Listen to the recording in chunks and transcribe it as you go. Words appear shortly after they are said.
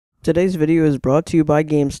Today's video is brought to you by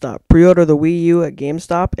GameStop. Pre-order the Wii U at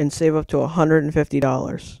GameStop and save up to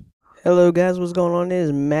 $150. Hello guys, what's going on? It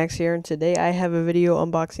is Max here, and today I have a video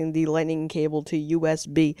unboxing the lightning cable to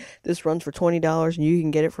USB. This runs for $20 and you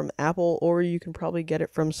can get it from Apple, or you can probably get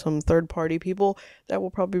it from some third-party people that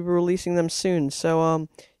will probably be releasing them soon. So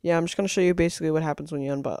yeah, I'm just going to show you basically what happens when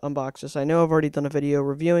you unbox this. I know I've already done a video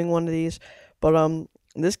reviewing one of these, but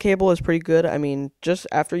this cable is pretty good. I mean, just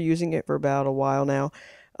after using it for about a while now,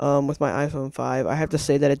 with my iPhone 5, I have to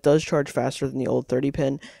say that it does charge faster than the old 30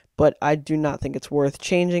 pin, but I do not think it's worth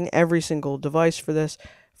changing every single device for this.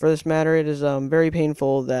 For this matter, it is very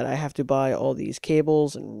painful that I have to buy all these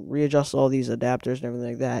cables and readjust all these adapters and everything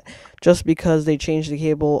like that, just because they changed the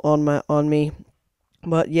cable on me.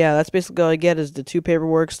 But yeah, that's basically all I get is the two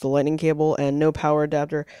paperworks, the lightning cable, and no power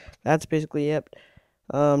adapter. That's basically it.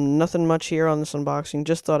 Nothing much here on this unboxing.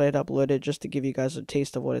 Just thought I'd upload it just to give you guys a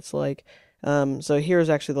taste of what it's like. So here's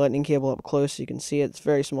actually the lightning cable up close. So you can see it. It's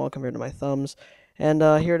very small compared to my thumbs. And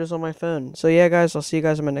here it is on my phone. So yeah, guys, I'll see you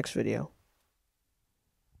guys in my next video.